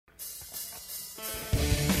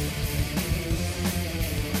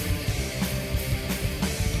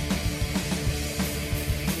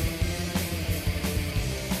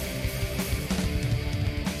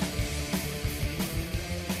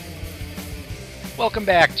Welcome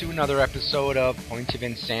back to another episode of Point of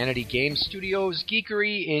Insanity Game Studios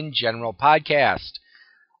Geekery in General podcast.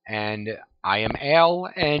 And I am Al,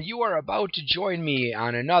 and you are about to join me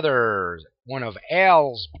on another one of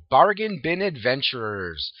Al's Bargain Bin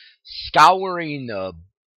Adventurers, scouring the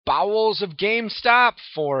bowels of GameStop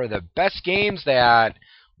for the best games that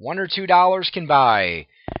 $1 or $2 can buy.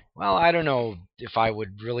 Well, I don't know if I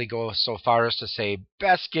would really go so far as to say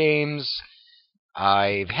best games.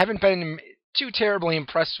 I haven't been too terribly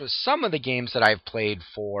impressed with some of the games that I've played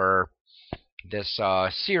for this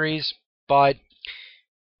series, but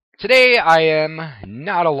today I am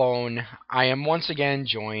not alone. I am once again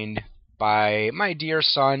joined by my dear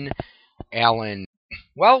son, Alan.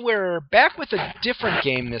 Well, we're back with a different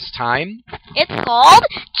game this time. It's called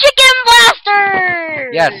Chicken Blaster!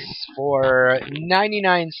 Yes, for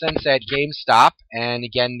 99 cents at GameStop, and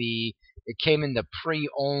again, it came in the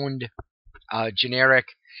pre-owned generic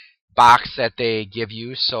box that they give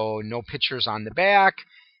you, so no pictures on the back,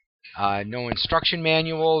 no instruction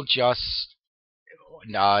manual, just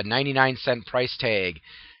 99-cent price tag.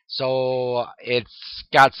 So it's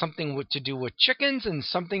got something to do with chickens and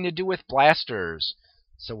something to do with blasters.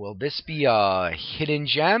 So will this be a hidden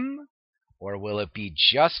gem, or will it be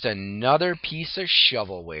just another piece of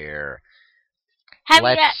shovelware? Go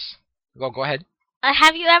ahead.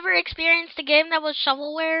 Have you ever experienced a game that was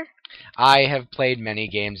shovelware? I have played many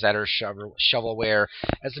games that are shovelware.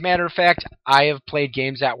 As a matter of fact, I have played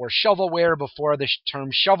games that were shovelware before the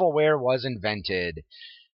term shovelware was invented.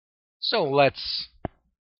 So let's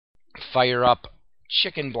fire up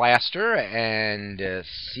Chicken Blaster and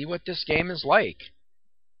see what this game is like.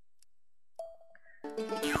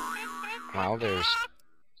 Well, there's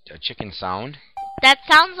a chicken sound. That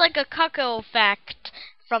sounds like a cuckoo effect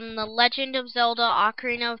from The Legend of Zelda: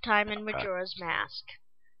 Ocarina of Time and Majora's Mask.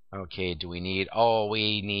 Okay, we need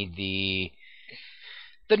the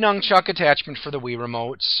nunchuck attachment for the Wii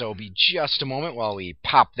remote, so be just a moment while we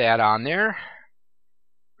pop that on there.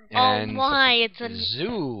 And oh my, it's a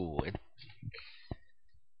zoo.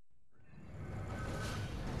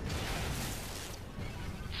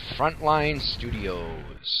 Frontline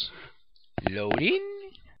Studios. Loading.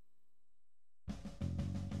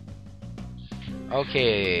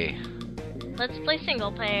 Okay. Let's play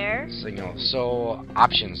single player. So,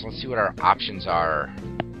 options. Let's see what our options are.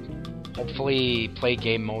 Hopefully, play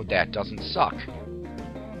game mode that doesn't suck.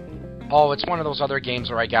 Oh, it's one of those other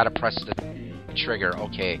games where I gotta press the trigger.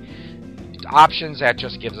 Okay. Options, that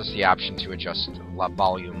just gives us the option to adjust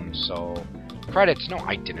volume. So, credits. No,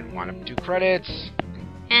 I didn't want to do credits.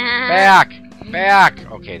 Back!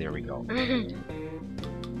 Okay, there we go.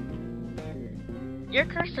 Your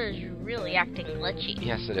cursor is really acting glitchy.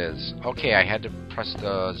 Yes, it is. Okay, I had to press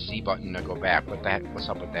the Z button to go back. What's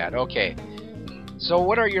up with that? Okay. So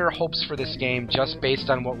what are your hopes for this game, just based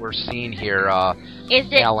on what we're seeing here, Is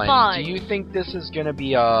it Alan? fun? Do you think this is going to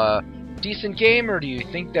be a decent game, or do you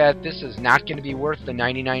think that this is not going to be worth the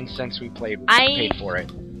 99 cents we paid for it?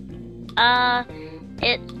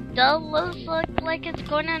 It does look like it's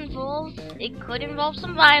going to involve... It could involve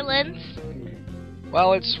some violence.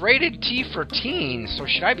 Well, it's rated T for teens, so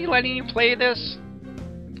should I be letting you play this?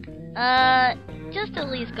 Just at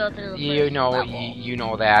least go through the first level. You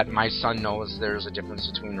know that. My son knows there's a difference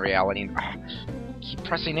between reality and... keep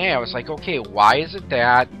pressing A. I was like, okay, why is it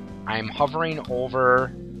that I'm hovering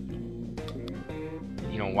over...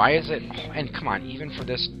 why is it... And come on, even for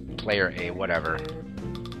this player A, whatever.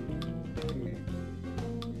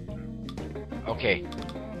 Okay.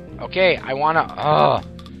 Okay, I wanna...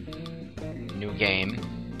 New game.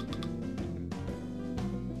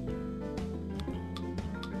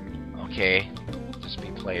 Okay. Just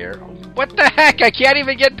be player. What the heck? I can't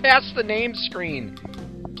even get past the name screen.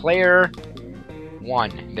 Player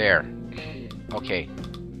 1. There. Okay.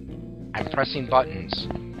 I'm pressing buttons.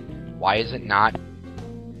 Why is it not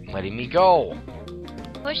letting me go?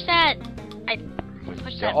 Push that.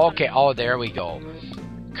 Push that. Okay. Oh, there we go.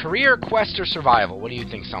 Career, quest, or survival? What do you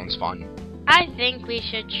think sounds fun? I think we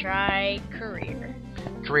should try career.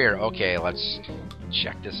 Career, okay, let's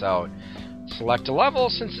check this out. Select a level.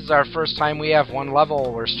 Since it's our first time we have one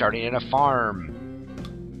level, we're starting in a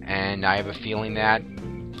farm. And I have a feeling that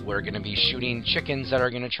we're going to be shooting chickens that are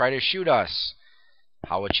going to try to shoot us.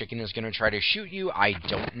 How a chicken is going to try to shoot you, I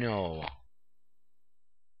don't know.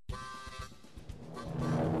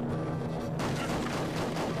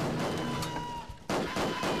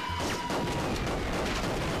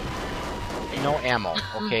 No ammo.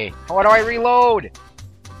 Okay. How do I reload?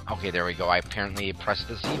 Okay, there we go. I apparently pressed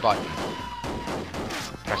the Z button.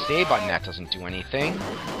 Press the A button. That doesn't do anything.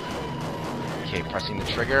 Okay, pressing the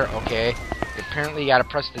trigger. Okay. Apparently you gotta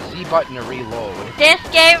press the Z button to reload. This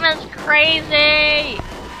game is crazy!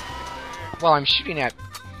 Well, I'm shooting at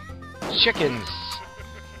chickens.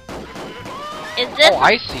 Is this... Oh,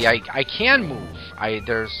 I see. I can move.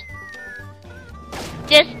 There's...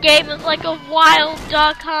 This game is like a wild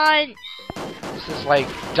duck hunt! This is like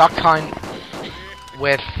Duck Hunt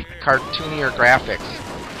with cartoonier graphics.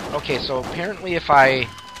 Okay, so apparently if I...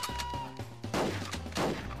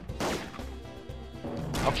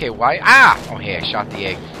 Okay, why? Ah! Oh, hey, I shot the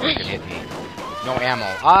egg before it could hit me. No ammo.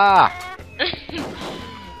 Ah!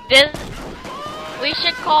 We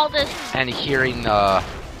should call this... And hearing the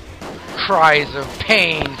cries of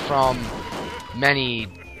pain from many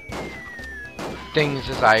things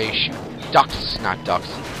as I shoot ducks, not ducks.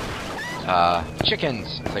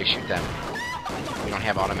 Chickens as I shoot them. We don't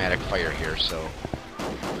have automatic fire here, so...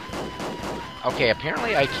 Okay,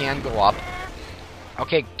 apparently I can go up.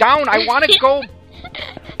 Okay, down! I want to go...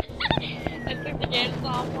 I took the game's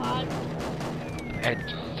offline.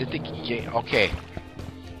 Did the game... Okay.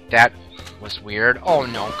 That was weird. Oh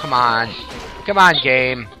no, come on. Come on,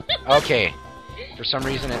 game. Okay. For some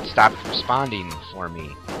reason it stopped responding for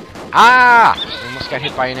me. Ah! I almost got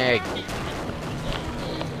hit by an egg.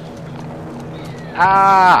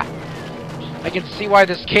 Ah! I can see why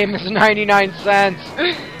this game is 99 cents.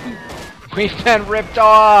 We've been ripped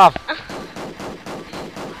off.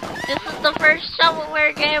 This is the first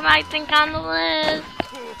shovelware game I think on the list.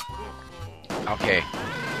 Okay.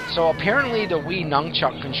 So apparently the Wii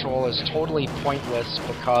Nunchuck control is totally pointless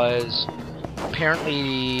because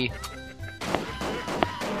apparently,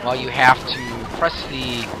 well, you have to press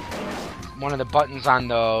one of the buttons on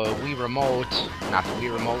the Wii Remote, not the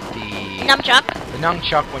Wii Remote, the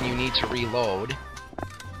Nunchuck when you need to reload,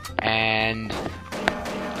 and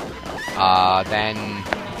then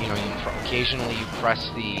occasionally you press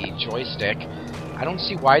the joystick. I don't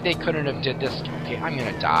see why they couldn't have did this. Okay, I'm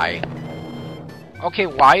gonna die. Okay,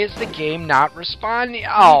 why is the game not responding?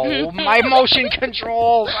 Oh, my motion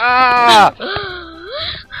controls! Ah!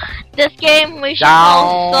 This game we should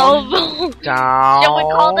call Shovel. Down. Should we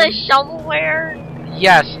call this shovelware?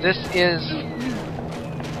 Yes, this is...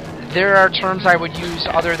 There are terms I would use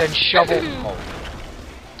other than shovel... Oh.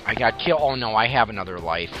 I got killed. Oh no, I have another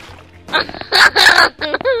life.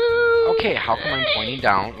 Okay, how come I'm pointing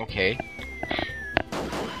down? Okay.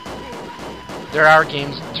 There are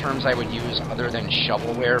terms I would use other than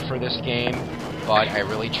shovelware for this game, but I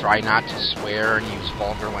really try not to swear and use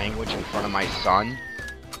vulgar language in front of my son.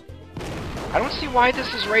 I don't see why this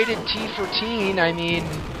is rated T for teen. I mean,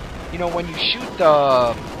 when you shoot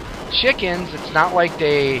the chickens, it's not like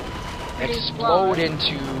they explode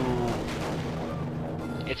into...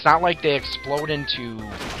 It's not like they explode into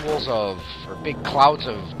pools of, or big clouds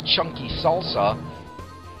of chunky salsa.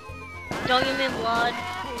 Don't you mean blood?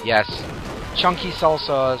 Yes. Chunky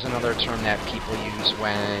salsa is another term that people use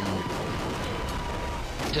when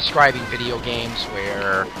describing video games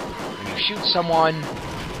where when you shoot someone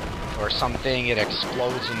or something, it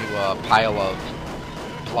explodes into a pile of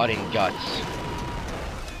blood and guts.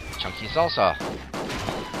 Chunky salsa.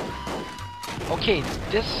 Okay,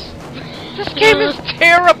 this game is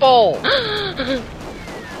terrible!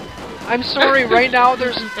 I'm sorry, right now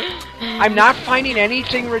I'm not finding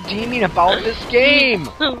anything redeeming about this game!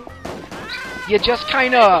 You just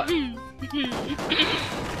kinda...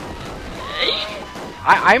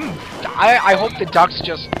 I hope the ducks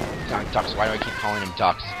just... Not ducks, why do I keep calling them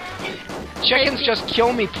ducks? Chickens just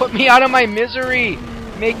kill me, put me out of my misery!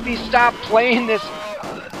 Make me stop playing this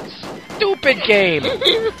stupid game!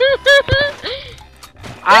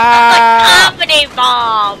 A comedy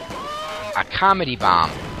bomb! A comedy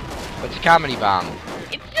bomb? What's a comedy bomb?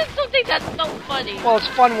 It's just something that's so funny. Well, it's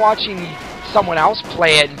fun watching someone else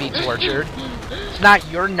play it and be tortured. It's not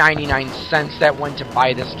your 99 cents that went to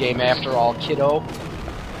buy this game after all, kiddo.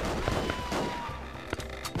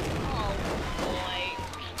 Oh,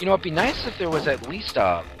 boy. It'd be nice if there was at least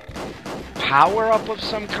a power-up of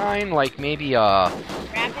some kind, like maybe a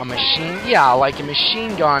machine... Yeah, like a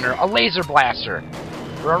machine gun or a laser blaster.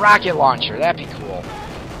 Or a rocket launcher. That'd be cool.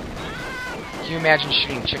 Can you imagine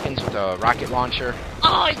shooting chickens with a rocket launcher?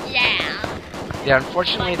 Oh, yeah! Yeah,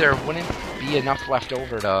 unfortunately there wouldn't be enough left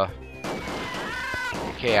over to...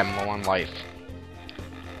 Okay, I'm low on life.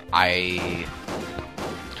 I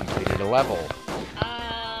completed a level.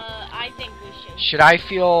 I think we should. Should I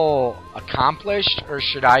feel accomplished, or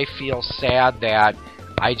should I feel sad that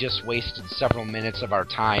I just wasted several minutes of our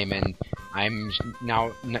time and I'm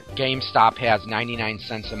now... GameStop has 99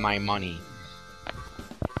 cents of my money.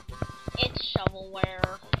 It's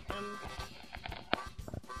shovelware.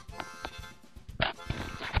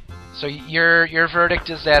 So your verdict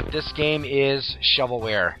is that this game is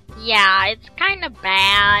shovelware. Yeah, it's kind of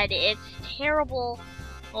bad. It's terrible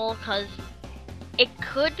because it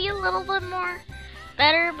could be a little bit more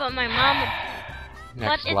better, but my mom...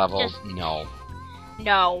 Next it's level, just- no.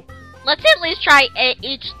 No. Let's at least try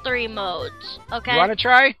each 3 modes, okay? You want to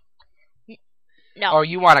try? No. Oh,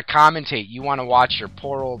 you want to commentate. You want to watch your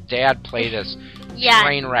poor old dad play this Yeah.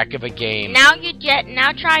 train wreck of a game. Now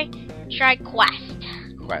try Quest.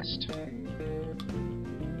 Quest.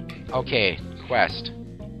 Okay, Quest.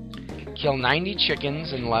 Kill 90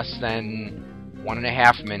 chickens in less than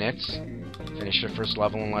 1.5 minutes. Finish the first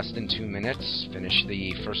level in less than 2 minutes. Finish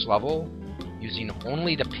the first level using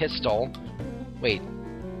only the pistol. Wait,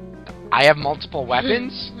 I have multiple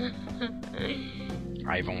weapons?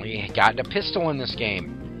 I've only gotten a pistol in this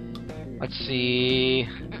game. Let's see.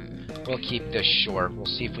 We'll keep this short. We'll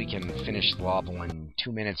see if we can finish the level in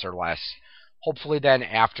 2 minutes or less. Hopefully then,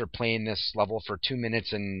 after playing this level for 2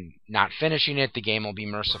 minutes and not finishing it, the game will be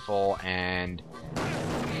merciful and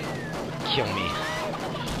kill me.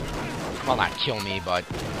 Well, not kill me, but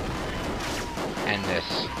end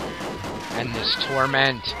this. End this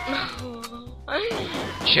torment.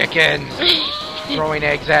 Chickens throwing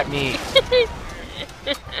eggs at me.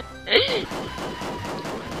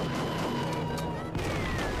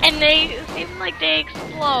 And they seem like they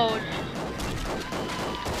explode.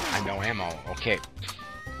 I no ammo. Okay.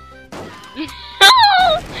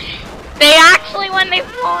 They actually, when they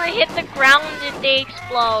fall and hit the ground, they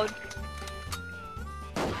explode.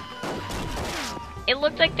 It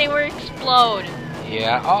looked like they were explode.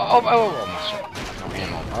 Yeah. Almost. No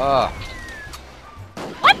ammo. Ugh.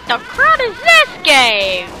 What the crud is this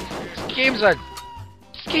game?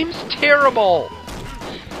 This game's terrible.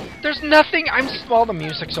 There's nothing. Well, the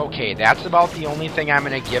music's okay. That's about the only thing I'm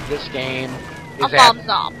gonna give this game. A thumbs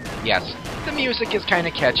up. Yes, the music is kind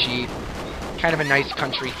of catchy, kind of a nice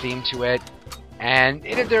country theme to it, and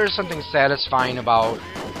there's something satisfying about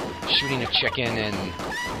shooting a chicken and,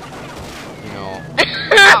 you know.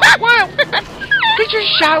 What? They just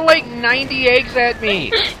shot like 90 eggs at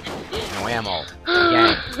me. No ammo.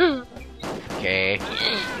 Again. Okay.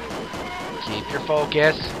 Keep your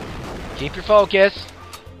focus. Keep your focus.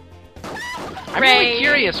 I'm really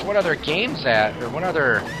curious what other games or what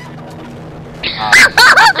other...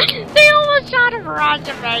 They almost shot a mirage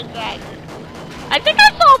of eggs. I think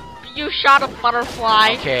I saw you shot a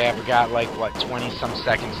butterfly. Okay, I've got like, what, 20-some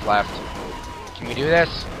seconds left. Can we do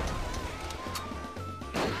this?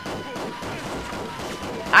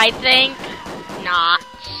 I think not.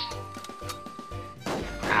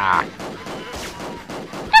 Ah.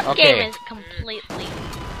 This Okay. game is completely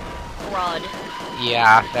crud.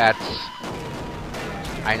 Yeah, that's...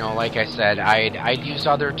 I know, like I said, I'd use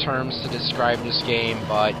other terms to describe this game,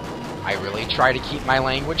 but I really try to keep my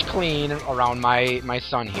language clean around my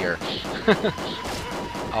son here.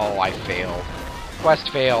 Oh, I failed.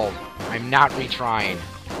 Quest failed. I'm not retrying.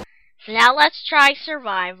 Now let's try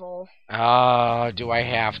survival. Do I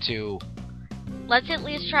have to? Let's at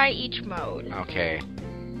least try each mode. Okay.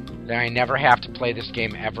 Then I never have to play this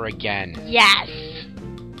game ever again. Yes.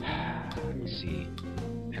 Let's see.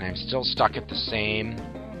 And I'm still stuck at the same...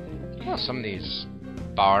 Well, some of these...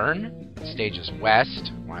 Barn. Stage is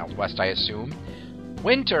west. Wild West, I assume.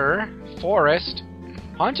 Winter. Forest.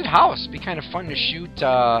 Haunted house. Be kind of fun to shoot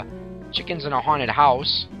chickens in a haunted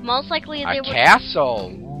house. Most likely they A would... castle.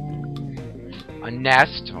 A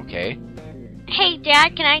nest. Okay. Hey,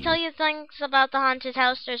 Dad, can I tell you things about the haunted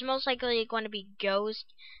house? There's most likely going to be ghosts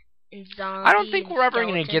and zombies. I don't think we're ever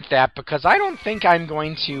going to get that, because I don't think I'm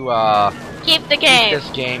going to keep the game. keep this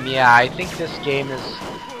game. Yeah, I think this game is...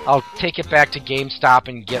 I'll take it back to GameStop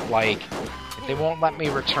and get, like... If they won't let me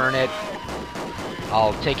return it,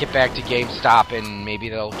 I'll take it back to GameStop and maybe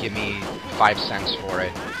they'll give me 5 cents for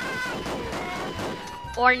it.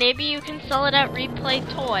 Or maybe you can sell it at Replay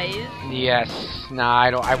Toys. Yes. Nah,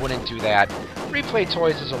 I wouldn't do that. Replay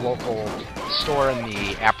Toys is a local store in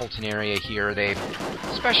the Appleton area here. They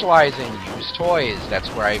specialize in used toys. That's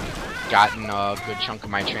where I've gotten a good chunk of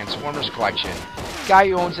my Transformers collection. Guy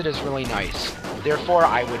who owns it is really nice. Therefore,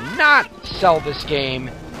 I would not sell this game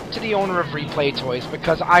to the owner of Replay Toys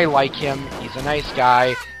because I like him, he's a nice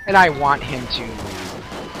guy, and I want him to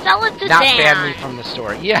Sell it to not Dan. ban me from the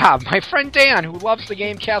store. Yeah, my friend Dan, who loves the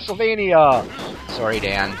game Castlevania. Sorry,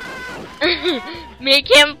 Dan. Make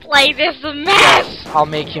him play this mess. Yes, I'll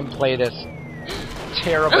make him play this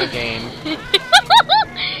terrible game.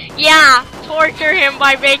 Yeah, torture him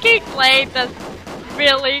by making play this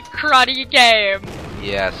really cruddy game.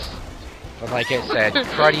 Yes. But like I said,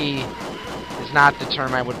 cruddy is not the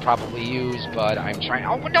term I would probably use, but I'm trying...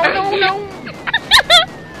 Oh, no!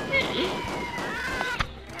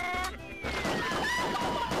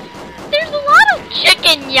 There's a lot of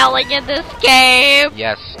chicken yelling in this game.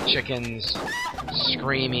 Yes, chickens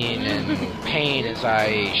screaming in pain as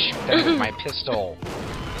I shoot them with my pistol.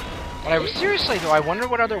 But seriously though, I wonder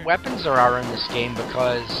what other weapons there are in this game,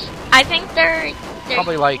 because I think they're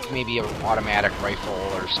probably like maybe an automatic rifle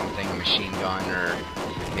or something, a machine gun, or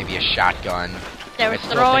maybe a shotgun. they're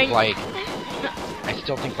throwing I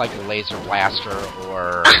still think like a laser blaster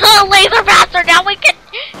or laser blaster. Now we can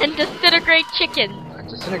and disintegrate chickens. a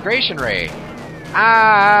disintegration ray.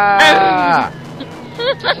 Ah!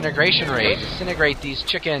 Disintegration ray. Disintegrate these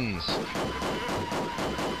chickens.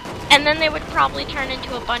 And then they would probably turn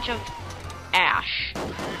into a bunch of ash.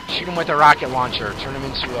 Shoot them with a rocket launcher. Turn them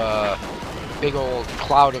into a big old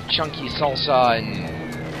cloud of chunky salsa, and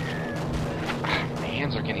my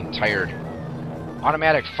hands are getting tired.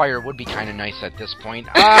 Automatic fire would be kind of nice at this point.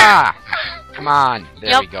 Ah! Come on.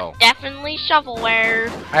 There we go. Definitely shovelware.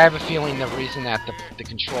 I have a feeling the reason that the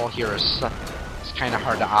control here is kind of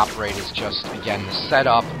hard to operate is just, again, the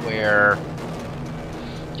setup where,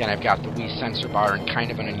 again, I've got the Wii sensor bar in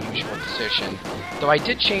kind of an unusual position. Though I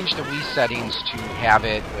did change the Wii settings to have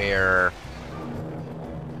it where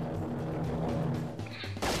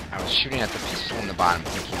I was shooting at the pistol in the bottom,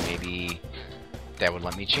 thinking maybe that would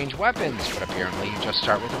let me change weapons, but apparently you just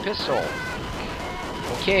start with a pistol.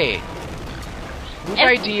 Okay. Whose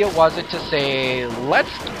idea was it to say,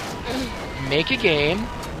 let's make a game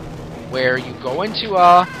where you go into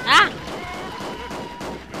a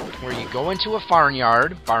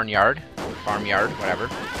farmyard, whatever.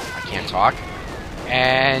 I can't talk.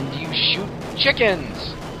 And you shoot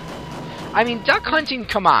chickens. I mean, duck hunting,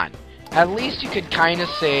 come on. At least you could kind of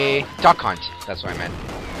say Duck Hunt. That's what I meant.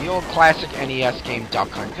 The old classic NES game Duck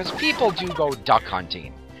Hunt, because people do go duck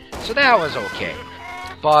hunting. So that was okay.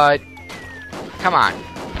 But, come on.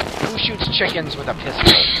 Who shoots chickens with a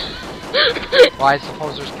pistol? Well, I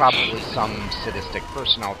suppose there's probably some sadistic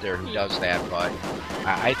person out there who does that, but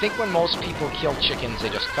I think when most people kill chickens, they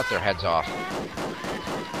just cut their heads off.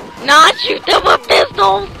 Not shoot them with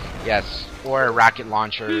pistols! Yes, or rocket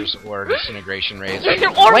launchers, or disintegration rays. Or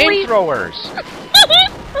Flamethrowers!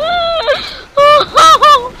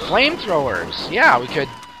 Flamethrowers! Yeah, we could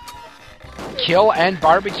kill and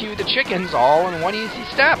barbecue the chickens all in one easy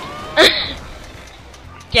step.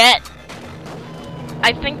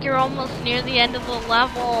 I think you're almost near the end of the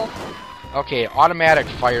level. Okay, automatic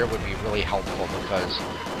fire would be really helpful because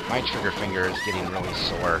my trigger finger is getting really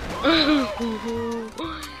sore.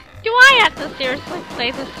 Do I have to seriously play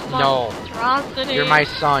this No. monstrosity? You're my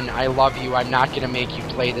son. I love you. I'm not going to make you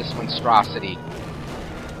play this monstrosity.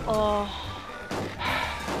 Oh.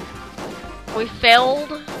 We failed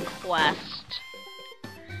quest.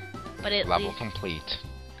 But at Level least... complete.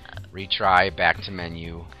 Retry, back to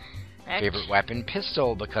menu. Favorite weapon,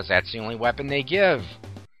 pistol, because that's the only weapon they give.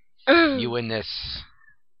 You in this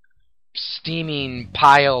steaming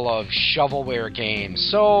pile of shovelware games.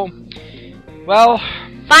 So, well...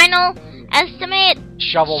 Final estimate?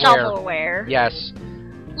 Shovelware. Yes.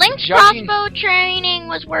 Link's crossbow training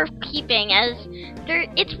was worth keeping, as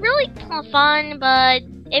it's really fun, but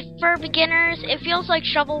if for beginners, it feels like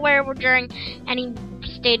shovelware during any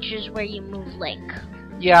stages where you move Link.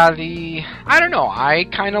 Yeah, I don't know. I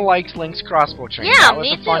kind of liked Link's crossbow training. Yeah, that was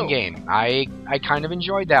me a fun too. game. I kind of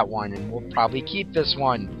enjoyed that one, and we'll probably keep this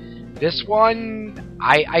one. This one,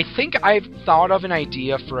 I think I've thought of an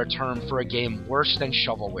idea for a term for a game worse than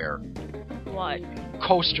shovelware. What?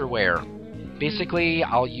 Coasterware. Basically,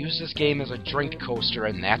 I'll use this game as a drink coaster,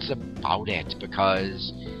 and that's about it,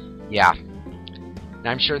 because, yeah. And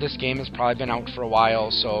I'm sure this game has probably been out for a while,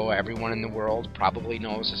 so everyone in the world probably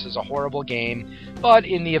knows this is a horrible game. But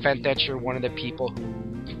in the event that you're one of the people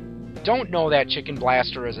who don't know that Chicken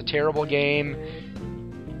Blaster is a terrible game,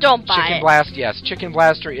 don't buy Chicken it. Blast, yes, Chicken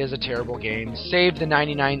Blaster is a terrible game. Save the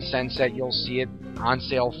 99 cents that you'll see it on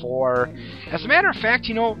sale for. As a matter of fact,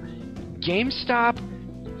 you know, GameStop,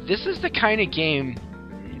 this is the kind of game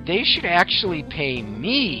they should actually pay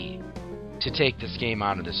me to take this game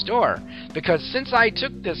out of the store. Because since I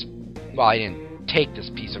took this... Well, I didn't take this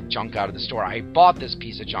piece of junk out of the store. I bought this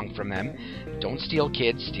piece of junk from them. Don't steal,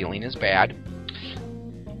 kids. Stealing is bad.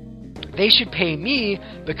 They should pay me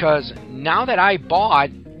because now that I bought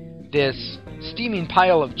this steaming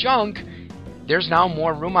pile of junk, there's now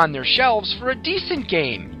more room on their shelves for a decent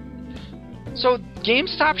game. So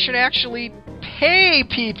GameStop should actually pay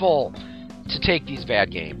people to take these bad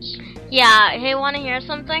games. Yeah, hey, wanna hear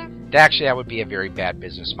something? Actually, that would be a very bad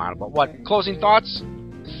business model. But what? Closing thoughts?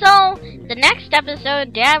 So, the next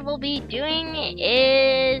episode Dad will be doing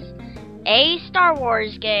is a Star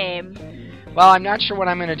Wars game. Well, I'm not sure what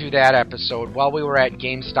I'm going to do that episode. While we were at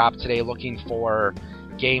GameStop today looking for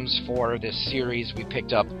games for this series, we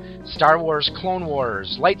picked up Star Wars Clone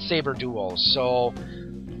Wars Lightsaber Duels. So,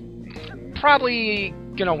 probably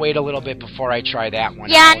going to wait a little bit before I try that one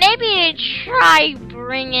Yeah, out. maybe try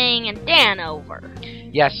bringing Dan over.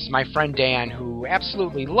 Yes, my friend Dan, who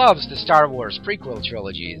absolutely loves the Star Wars prequel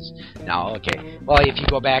trilogies. No, okay. Well, if you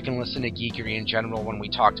go back and listen to Geekery in general, when we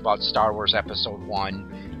talked about Star Wars Episode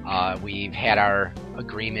 1, we've had our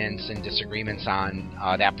agreements and disagreements on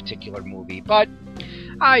that particular movie. But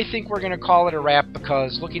I think we're going to call it a wrap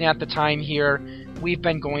because looking at the time here, we've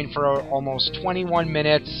been going for almost 21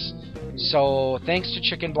 minutes. So thanks to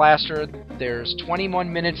Chicken Blaster, there's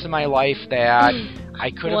 21 minutes of my life that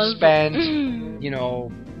I could have spent, you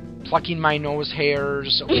know, plucking my nose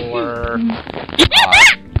hairs or,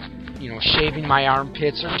 you know, shaving my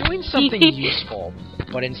armpits or doing something useful.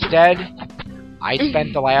 But instead, I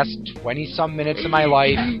spent the last 20-some minutes of my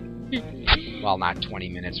life, well, not 20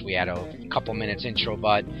 minutes, we had a couple minutes intro,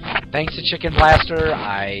 but thanks to Chicken Blaster,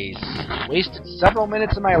 I wasted several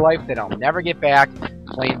minutes of my life that I'll never get back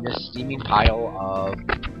playing this steaming pile of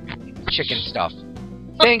chicken stuff.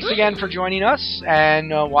 Thanks again for joining us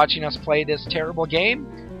and watching us play this terrible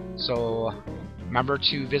game. So remember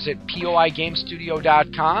to visit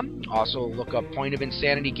poigamestudio.com. Also look up Point of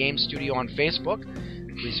Insanity Game Studio on Facebook.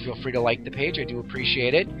 Please feel free to like the page. I do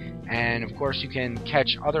appreciate it. And of course you can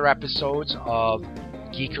catch other episodes of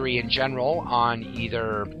Geekery in general on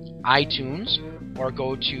either iTunes or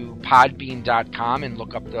go to podbean.com and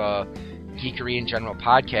look up the Geekery in General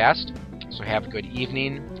podcast. So have a good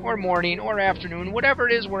evening, or morning, or afternoon, whatever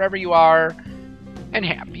it is, wherever you are, and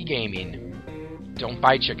happy gaming. Don't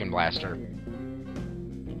buy Chicken Blaster.